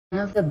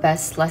One of the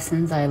best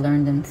lessons I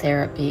learned in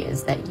therapy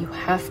is that you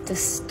have to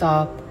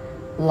stop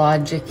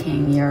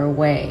logicking your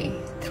way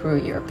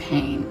through your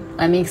pain.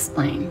 Let me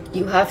explain.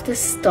 You have to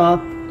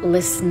stop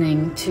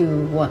listening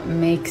to what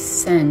makes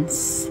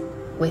sense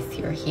with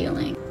your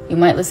healing. You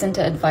might listen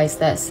to advice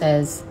that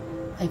says,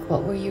 like,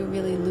 what were you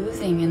really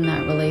losing in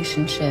that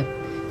relationship?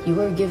 You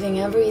were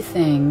giving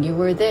everything. You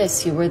were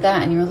this, you were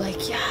that. And you're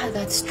like, yeah,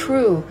 that's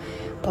true.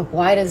 But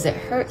why does it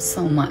hurt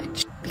so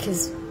much?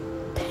 Because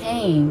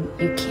pain,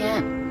 you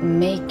can't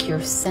make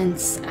your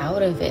sense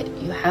out of it.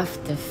 You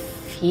have to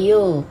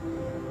feel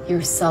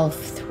yourself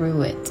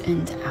through it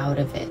and out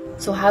of it.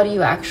 So how do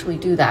you actually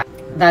do that?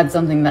 That's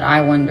something that I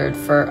wondered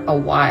for a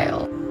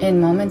while. In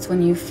moments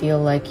when you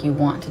feel like you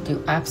want to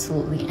do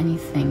absolutely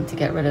anything to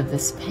get rid of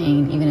this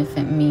pain, even if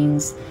it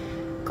means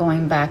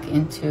going back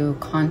into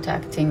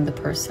contacting the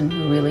person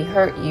who really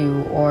hurt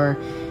you, or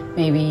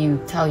maybe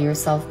you tell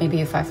yourself, maybe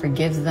if I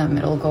forgive them,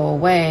 it'll go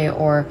away,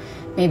 or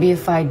maybe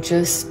if I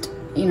just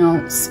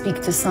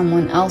speak to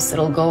someone else,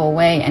 it'll go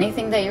away.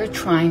 Anything that you're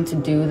trying to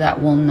do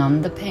that will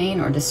numb the pain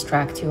or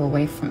distract you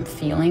away from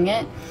feeling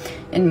it.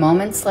 In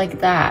moments like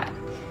that,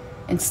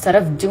 instead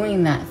of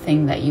doing that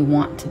thing that you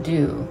want to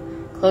do,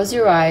 close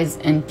your eyes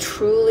and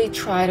truly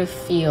try to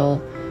feel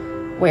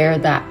where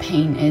that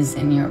pain is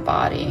in your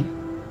body.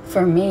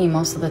 For me,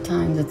 most of the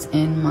times it's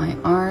in my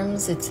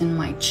arms, it's in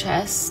my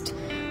chest,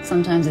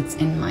 sometimes it's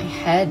in my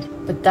head,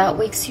 but that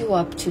wakes you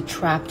up to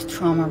trapped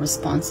trauma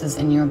responses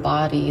in your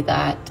body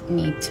that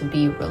need to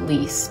be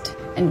released.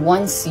 And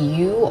once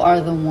you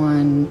are the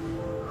one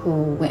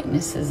who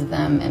witnesses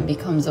them and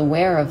becomes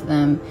aware of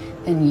them,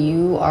 then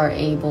you are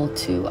able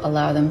to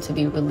allow them to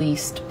be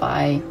released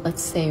by,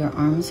 let's say your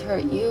arms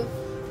hurt you,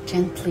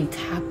 gently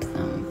tap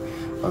them,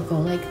 or go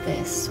like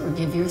this, or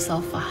give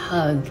yourself a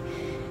hug.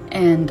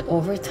 And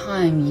over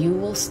time, you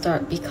will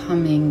start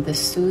becoming the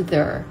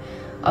soother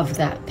of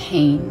that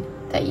pain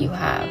that you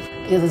have.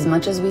 Because as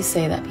much as we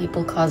say that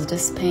people caused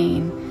us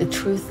pain, the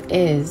truth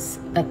is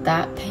that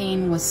that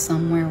pain was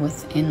somewhere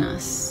within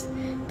us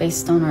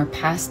based on our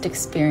past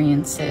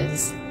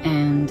experiences,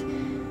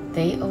 and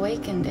they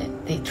awakened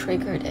it, they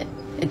triggered it.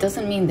 It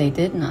doesn't mean they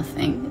did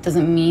nothing. It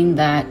doesn't mean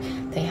that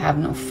they have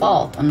no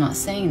fault. I'm not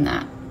saying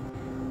that.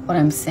 What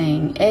I'm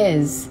saying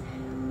is,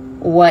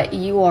 what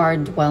you are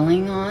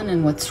dwelling on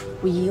and what's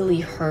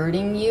really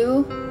hurting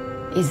you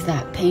is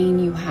that pain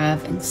you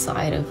have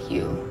inside of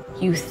you.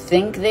 You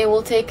think they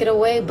will take it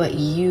away, but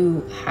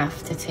you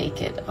have to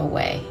take it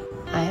away.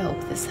 I hope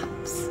this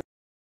helps.